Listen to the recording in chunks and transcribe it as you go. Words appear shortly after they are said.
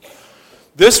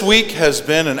This week has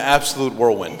been an absolute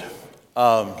whirlwind.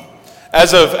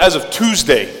 As of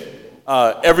Tuesday,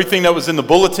 everything that was in the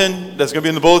bulletin, that's going to be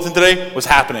in the bulletin today, was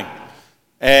happening.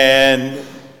 And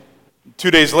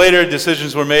 2 days later,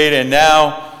 decisions were made, and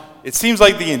now it seems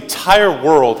like the entire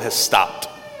world has stopped,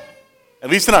 at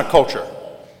least in our culture.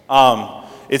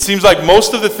 It seems like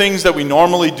most of the things that we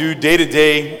normally do day to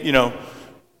day,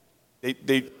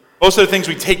 most of the things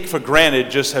we take for granted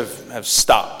just have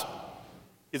stopped.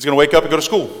 Kids going to wake up and go to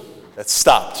school. That's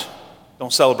stopped.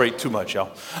 Don't celebrate too much,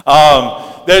 y'all.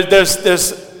 There's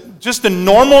just the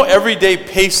normal everyday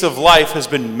pace of life has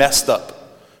been messed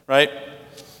up, right?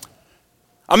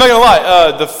 I'm not going to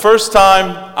lie. The first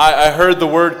time I heard the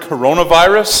word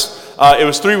coronavirus, it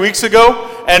was 3 weeks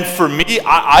ago. And for me,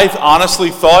 I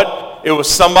honestly thought it was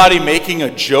somebody making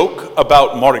a joke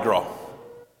about Mardi Gras.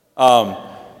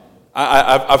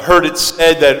 I've heard it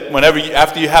said that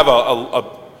after you have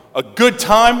a good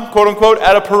time, quote unquote,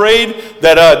 at a parade,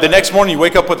 that the next morning you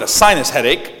wake up with a sinus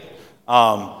headache.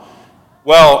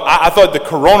 Well, I thought the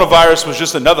coronavirus was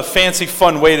just another fancy,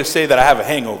 fun way to say that I have a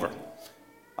hangover.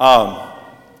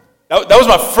 That was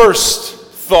my first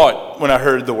thought when I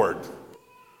heard the word. That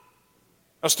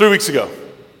was 3 weeks ago.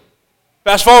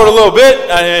 Fast forward a little bit,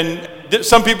 and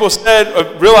some people said,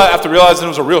 after realizing it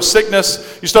was a real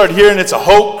sickness, you start hearing it's a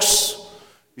hoax.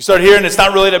 You start hearing it's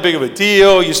not really that big of a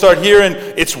deal. You start hearing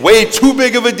it's way too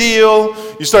big of a deal.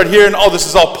 You start hearing, this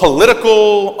is all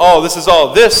political. Oh, this is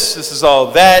all this is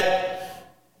all that.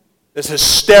 There's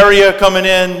hysteria coming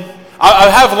in. I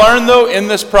have learned, though, in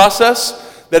this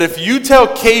process, that if you tell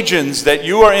Cajuns that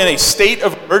you are in a state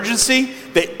of emergency,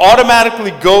 they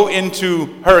automatically go into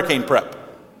hurricane prep.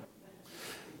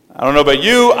 I don't know about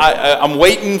you. I'm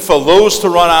waiting for Lowe's to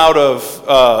run out of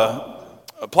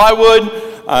plywood.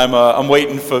 I'm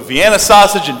waiting for Vienna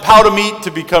sausage and powder meat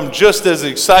to become just as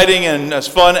exciting and as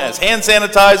fun as hand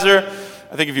sanitizer.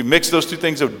 I think if you mix those two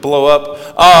things, it would blow up.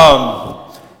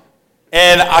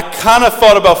 And I kind of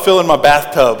thought about filling my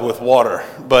bathtub with water,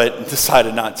 but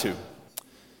decided not to.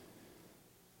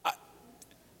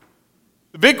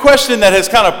 The big question that has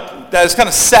kind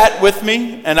of sat with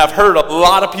me, and I've heard a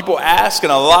lot of people ask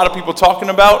and a lot of people talking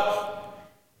about,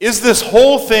 is this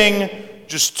whole thing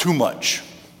just too much?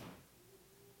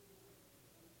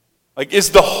 Like, is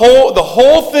the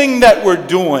whole thing that we're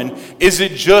doing, is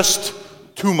it just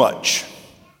too much?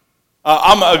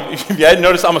 If you hadn't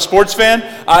noticed, I'm a sports fan.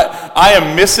 I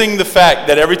am missing the fact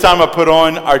that every time I put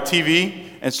on our TV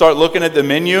and start looking at the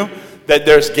menu, that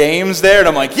there's games there, and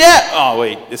I'm like,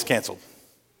 it's canceled.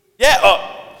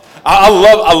 I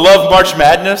love March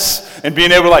Madness and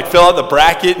being able to fill out the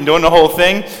bracket and doing the whole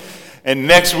thing. And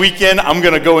next weekend, I'm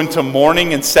going to go into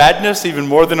mourning and sadness even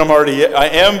more than I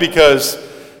am, because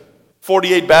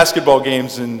 48 basketball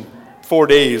games in 4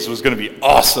 days was going to be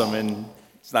awesome, and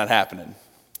it's not happening.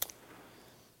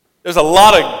 There's a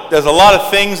lot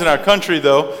of things in our country,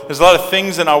 though. There's a lot of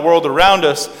things in our world around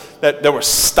us that we're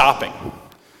stopping.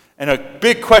 And a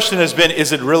big question has been,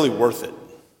 is it really worth it?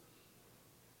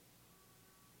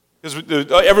 Because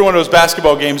every one of those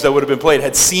basketball games that would have been played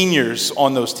had seniors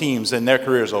on those teams, and their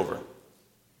career's over.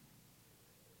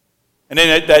 And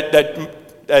then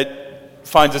that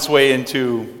finds its way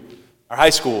into our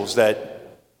high schools, that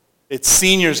it's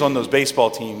seniors on those baseball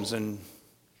teams and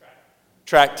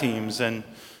track teams and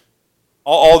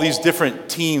all these different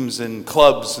teams and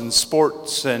clubs and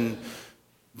sports and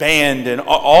band and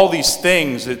all these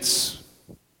things.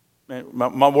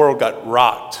 My world got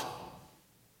rocked.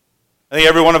 I think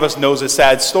every one of us knows a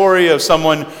sad story of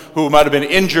someone who might have been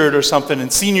injured or something,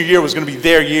 and senior year was going to be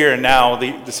their year, and now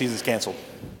the season's canceled.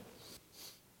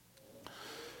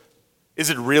 Is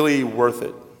it really worth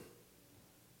it?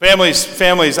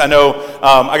 Families, I know,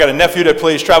 I got a nephew that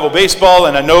plays travel baseball,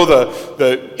 and I know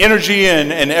the energy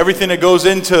and everything that goes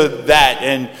into that.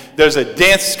 And there's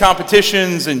dance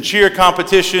competitions and cheer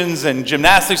competitions and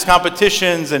gymnastics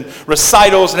competitions and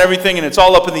recitals and everything, and it's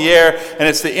all up in the air, and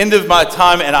it's the end of my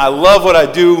time, and I love what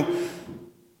I do.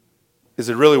 Is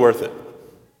it really worth it?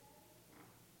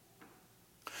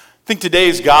 I think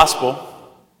today's gospel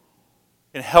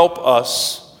can help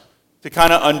us to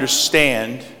kind of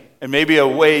understand, and maybe a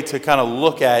way to kind of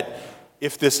look at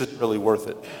if this is really worth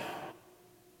it.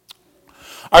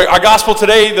 Our gospel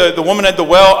today, the woman at the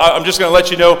well, I'm just going to let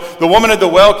you know, the woman at the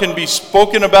well can be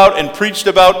spoken about and preached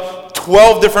about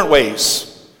 12 different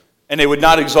ways. And they would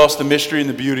not exhaust the mystery and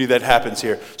the beauty that happens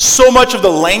here. So much of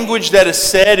the language that is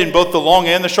said in both the long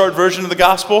and the short version of the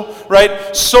gospel, right?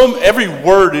 Every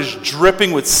word is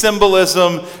dripping with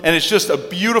symbolism, and it's just a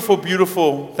beautiful,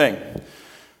 beautiful thing.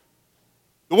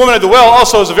 The woman at the well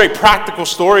also is a very practical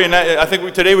story, and I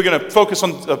think today we're going to focus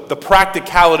on the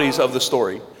practicalities of the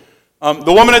story.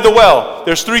 The woman at the well,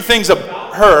 there's three things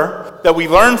about her that we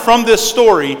learn from this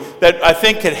story that I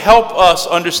think can help us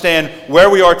understand where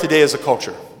we are today as a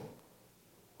culture.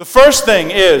 The first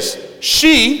thing is,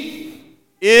 she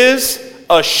is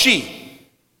a she.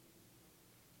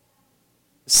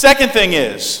 The second thing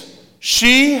is,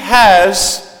 she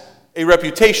has a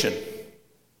reputation.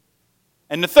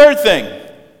 And the third thing,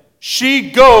 she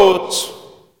goes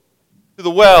to the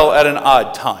well at an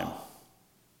odd time.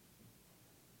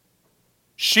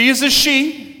 She is a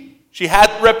she had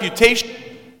a reputation,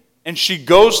 and she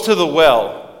goes to the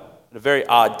well at a very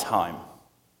odd time.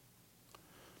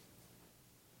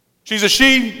 She's a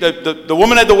she, the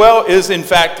woman at the well is in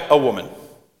fact a woman.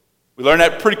 We learn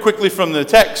that pretty quickly from the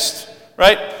text,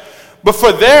 right? But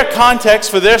for their context,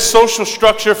 for their social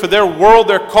structure, for their world,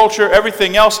 their culture,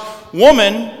 everything else,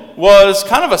 woman was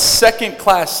kind of a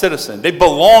second-class citizen. They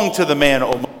belonged to the man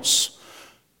almost.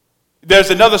 There's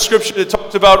another scripture that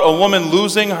talks about a woman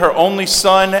losing her only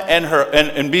son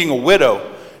and being a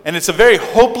widow. And it's a very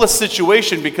hopeless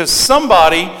situation because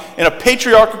somebody in a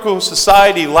patriarchal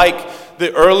society like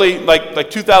the early,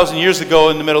 like 2,000 years ago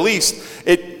in the Middle East,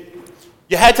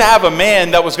 you had to have a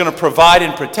man that was going to provide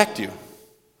and protect you. And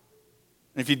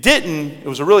if you didn't, it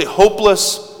was a really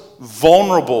hopeless,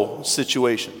 vulnerable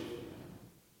situation.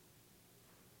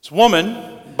 This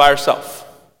woman by herself.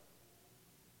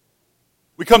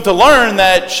 We come to learn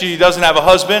that she doesn't have a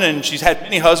husband, and she's had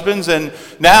many husbands, and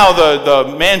now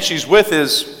the man she's with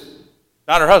is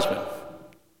not her husband.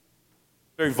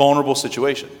 Very vulnerable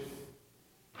situation.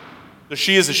 So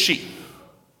she is a she.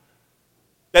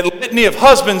 That litany of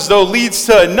husbands, though, leads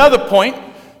to another point,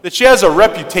 that she has a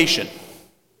reputation.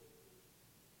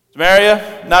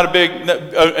 Samaria, not a big,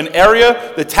 an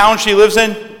area, the town she lives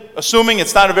in, assuming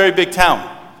it's not a very big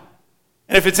town.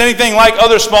 And if it's anything like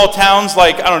other small towns,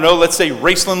 like, I don't know, let's say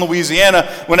Raceland, Louisiana,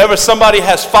 whenever somebody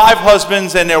has 5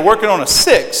 husbands and they're working on a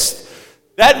 6th,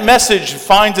 that message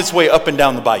finds its way up and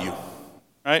down the bayou,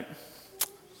 right?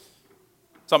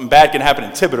 Something bad can happen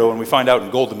in Thibodeau and we find out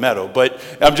in Golden Meadow, but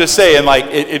I'm just saying, like,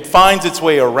 it finds its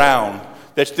way around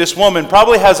that this woman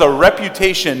probably has a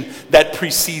reputation that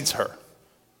precedes her.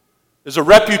 There's a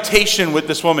reputation with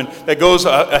this woman that goes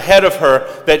ahead of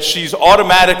her that she's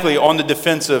automatically on the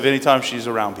defensive anytime she's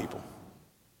around people.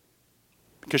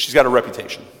 Because she's got a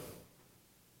reputation.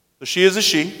 So she is a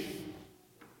she,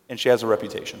 and she has a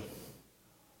reputation.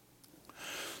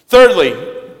 Thirdly,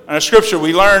 in our scripture,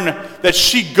 we learn that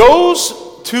she goes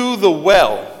to the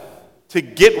well to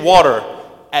get water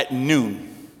at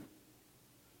noon.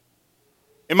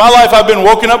 In my life, I've been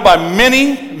woken up by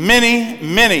many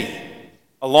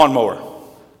a lawnmower.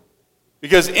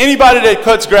 Because anybody that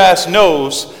cuts grass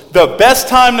knows the best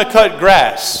time to cut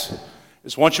grass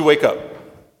is once you wake up.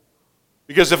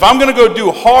 Because if I'm going to go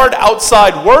do hard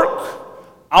outside work,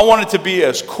 I want it to be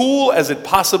as cool as it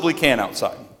possibly can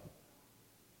outside.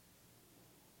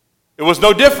 It was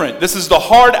no different. This is the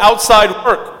hard outside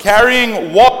work.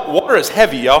 Carrying water is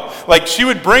heavy, y'all. Like, she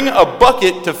would bring a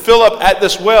bucket to fill up at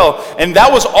this well, and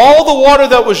that was all the water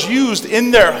that was used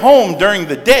in their home during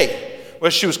the day. Where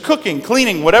she was cooking,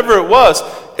 cleaning, whatever it was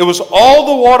all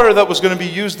the water that was going to be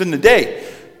used in the day.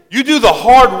 You do the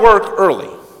hard work early.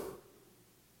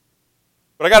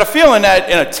 But I got a feeling that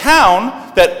in a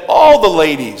town that all the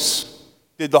ladies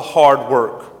did the hard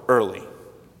work early.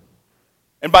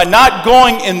 And by not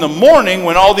going in the morning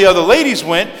when all the other ladies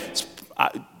went,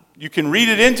 you can read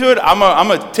it into it. I'm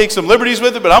going to take some liberties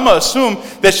with it, but I'm going to assume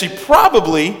that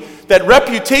that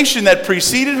reputation that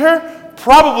preceded her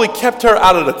probably kept her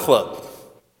out of the club.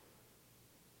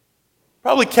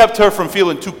 Probably kept her from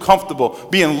feeling too comfortable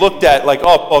being looked at like, oh,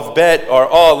 off bet, or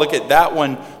oh, look at that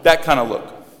one, that kind of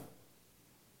look.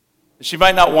 She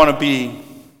might not want to be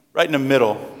right in the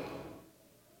middle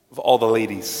of all the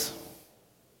ladies.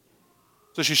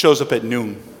 So she shows up at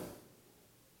noon.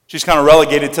 She's kind of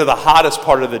relegated to the hottest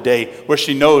part of the day where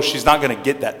she knows she's not going to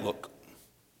get that look.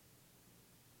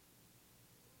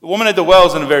 The woman at the well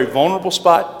is in a very vulnerable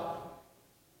spot.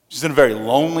 She's in a very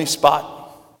lonely spot.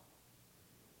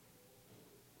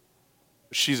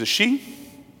 She's a she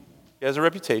has a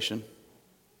reputation,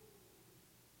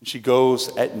 and she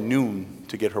goes at noon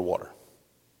to get her water.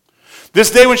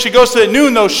 This day when she goes to at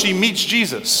noon, though, she meets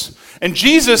Jesus. And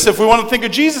Jesus, if we want to think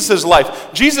of Jesus'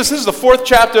 life, Jesus is the 4th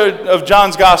chapter of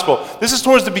John's gospel. This is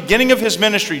towards the beginning of his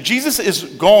ministry. Jesus is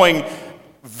going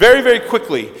very, very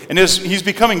quickly, and he's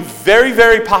becoming very,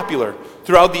 very popular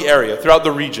throughout the area, throughout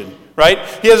the region. Right?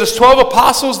 He has his 12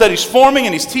 apostles that he's forming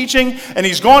and he's teaching, and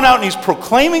he's going out and he's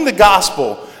proclaiming the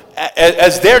gospel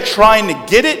as they're trying to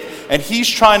get it, and he's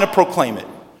trying to proclaim it.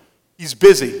 He's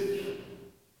busy.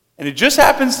 And it just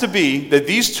happens to be that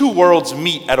these two worlds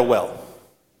meet at a well.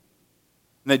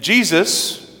 And that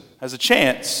Jesus has a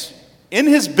chance, in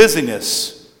his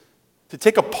busyness, to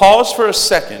take a pause for a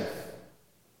second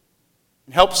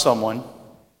and help someone,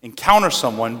 encounter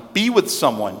someone, be with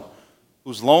someone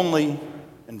who's lonely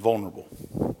and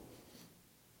vulnerable.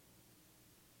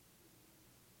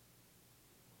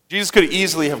 Jesus could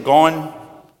easily have gone,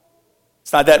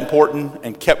 it's not that important,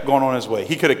 and kept going on his way.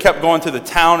 He could have kept going to the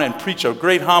town and preach a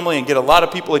great homily and get a lot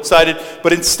of people excited,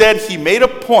 but instead he made a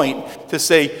point to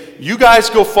say, you guys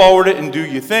go forward and do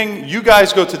your thing, you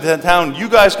guys go to the town, you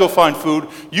guys go find food,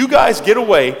 you guys get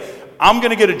away, I'm going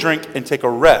to get a drink and take a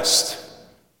rest,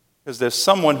 because there's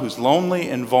someone who's lonely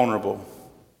and vulnerable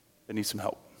that needs some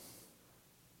help.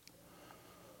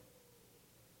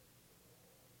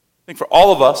 I think for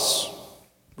all of us,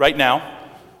 right now,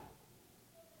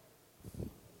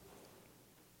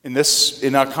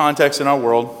 in our context, in our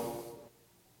world,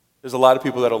 there's a lot of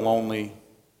people that are lonely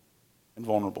and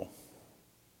vulnerable.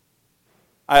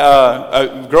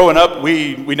 Growing up,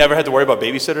 we never had to worry about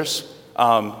babysitters.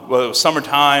 Whether it was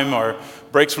summertime or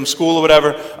breaks from school or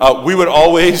whatever, we would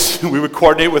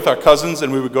coordinate with our cousins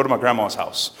and we would go to my grandma's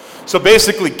house. So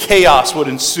basically chaos would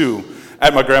ensue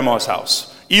at my grandma's house.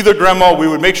 Either grandma, we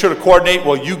would make sure to coordinate,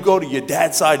 well, you go to your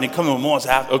dad's side and come to my mom's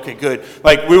house. Okay, good.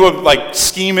 Like, we were like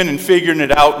scheming and figuring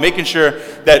it out, making sure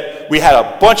that we had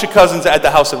a bunch of cousins at the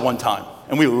house at one time.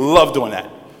 And we loved doing that.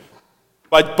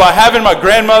 By having my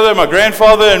grandmother, my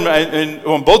grandfather, and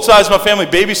on both sides of my family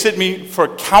babysit me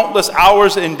for countless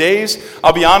hours and days,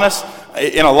 I'll be honest,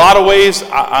 in a lot of ways,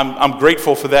 I'm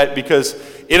grateful for that, because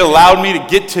it allowed me to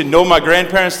get to know my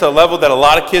grandparents to a level that a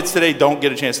lot of kids today don't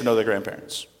get a chance to know their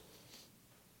grandparents.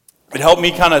 It helped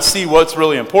me kind of see what's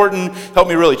really important, helped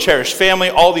me really cherish family,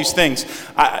 all these things.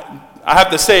 I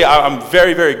have to say, I'm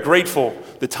very, very grateful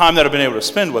the time that I've been able to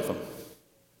spend with them.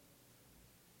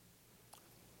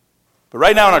 But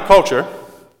right now in our culture,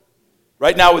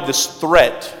 right now with this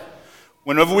threat,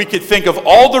 whenever we could think of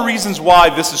all the reasons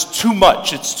why this is too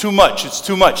much, it's too much, it's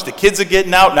too much. The kids are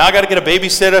getting out, now I got to get a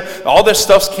babysitter, all this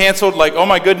stuff's canceled, like, oh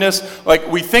my goodness. Like,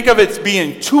 we think of it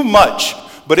being too much.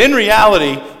 But in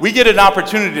reality, we get an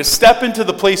opportunity to step into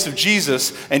the place of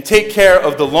Jesus and take care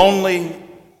of the lonely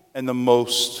and the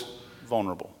most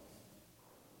vulnerable.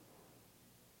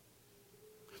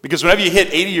 Because whenever you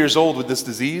hit 80 years old with this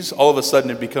disease, all of a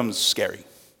sudden it becomes scary.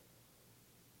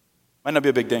 Might not be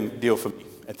a big deal for me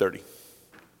at 30.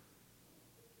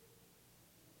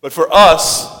 But for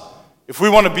us, if we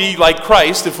want to be like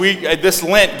Christ, if we at this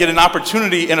Lent get an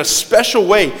opportunity in a special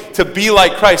way to be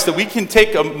like Christ, that we can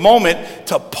take a moment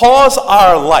to pause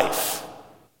our life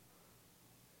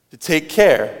to take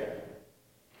care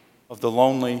of the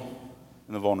lonely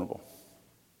and the vulnerable.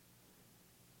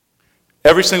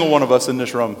 Every single one of us in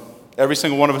this room, every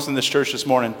single one of us in this church this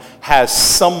morning has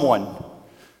someone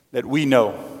that we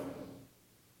know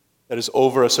that is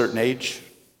over a certain age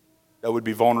that would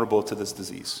be vulnerable to this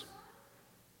disease.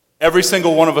 Every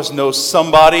single one of us knows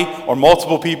somebody or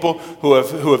multiple people who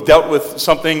have dealt with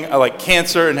something like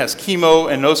cancer and has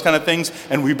chemo and those kind of things,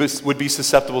 and we would be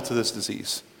susceptible to this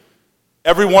disease.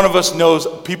 Every one of us knows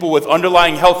people with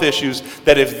underlying health issues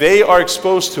that if they are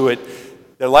exposed to it,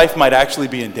 their life might actually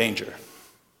be in danger.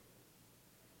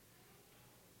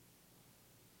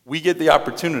 We get the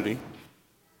opportunity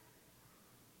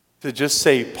to just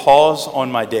say, pause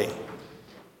on my day,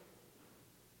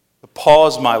 to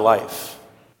pause my life,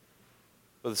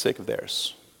 for the sake of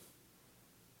theirs.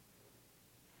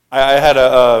 I had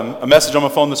a message on my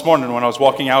phone this morning when I was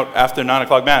walking out after 9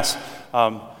 o'clock Mass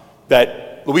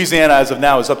that Louisiana, as of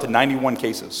now, is up to 91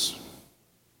 cases.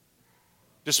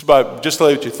 Just to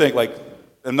let you think, like,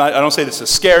 I don't say this to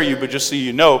scare you, but just so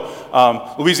you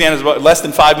know, Louisiana is about less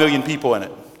than 5 million people in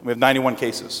it. We have 91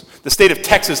 cases. The state of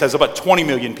Texas has about 20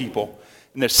 million people,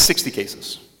 and there's 60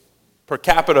 cases. Per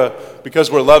capita,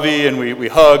 because we're lovey and we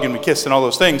hug and we kiss and all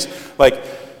those things, like,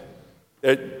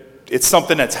 it's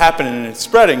something that's happening and it's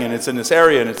spreading and it's in this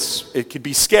area and it could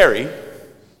be scary.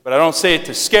 But I don't say it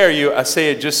to scare you. I say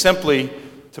it just simply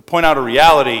to point out a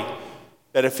reality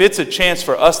that if it's a chance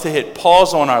for us to hit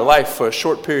pause on our life for a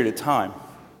short period of time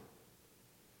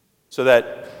so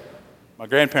that my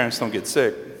grandparents don't get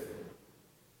sick,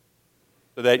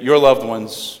 so that your loved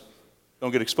ones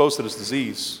don't get exposed to this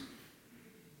disease,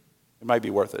 it might be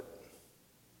worth it.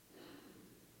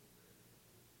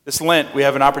 This Lent, we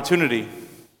have an opportunity.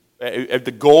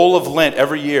 The goal of Lent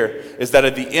every year is that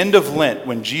at the end of Lent,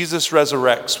 when Jesus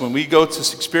resurrects, when we go to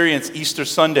experience Easter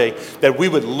Sunday, that we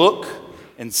would look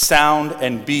and sound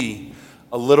and be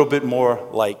a little bit more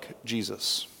like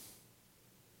Jesus.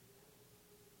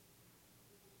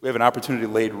 we have an opportunity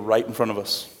laid right in front of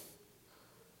us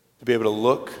to be able to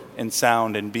look and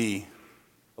sound and be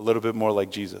a little bit more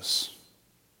like Jesus.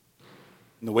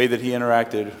 In the way that he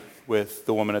interacted with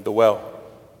the woman at the well,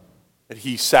 that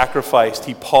he sacrificed,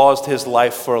 he paused his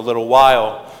life for a little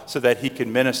while so that he could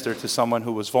minister to someone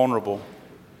who was vulnerable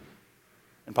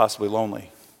and possibly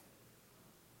lonely.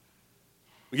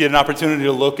 We get an opportunity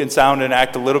to look and sound and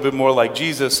act a little bit more like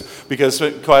Jesus because,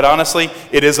 quite honestly,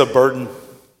 it is a burden.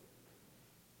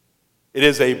 It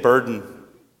is a burden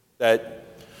that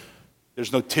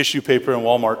there's no tissue paper in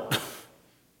Walmart.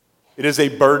 It is a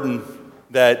burden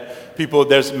that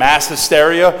there's mass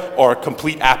hysteria or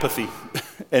complete apathy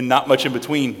and not much in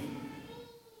between.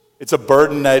 It's a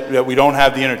burden that we don't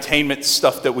have the entertainment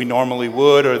stuff that we normally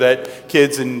would, or that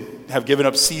kids have given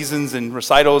up seasons and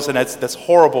recitals, and that's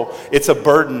horrible. It's a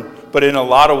burden, but in a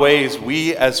lot of ways,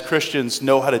 we as Christians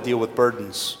know how to deal with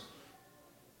burdens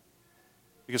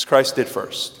because Christ did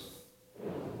first.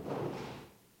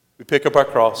 We pick up our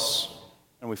cross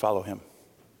and we follow him.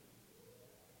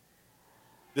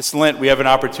 This Lent, we have an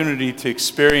opportunity to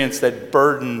experience that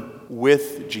burden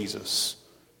with Jesus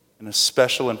in a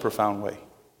special and profound way.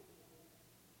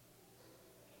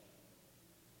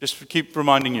 Just keep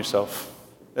reminding yourself.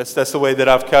 That's the way that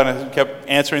I've kind of kept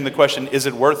answering the question, is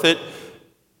it worth it?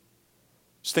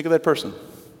 Just think of that person.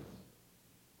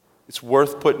 It's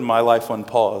worth putting my life on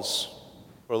pause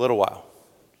for a little while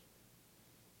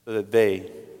so that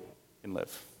they can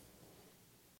live.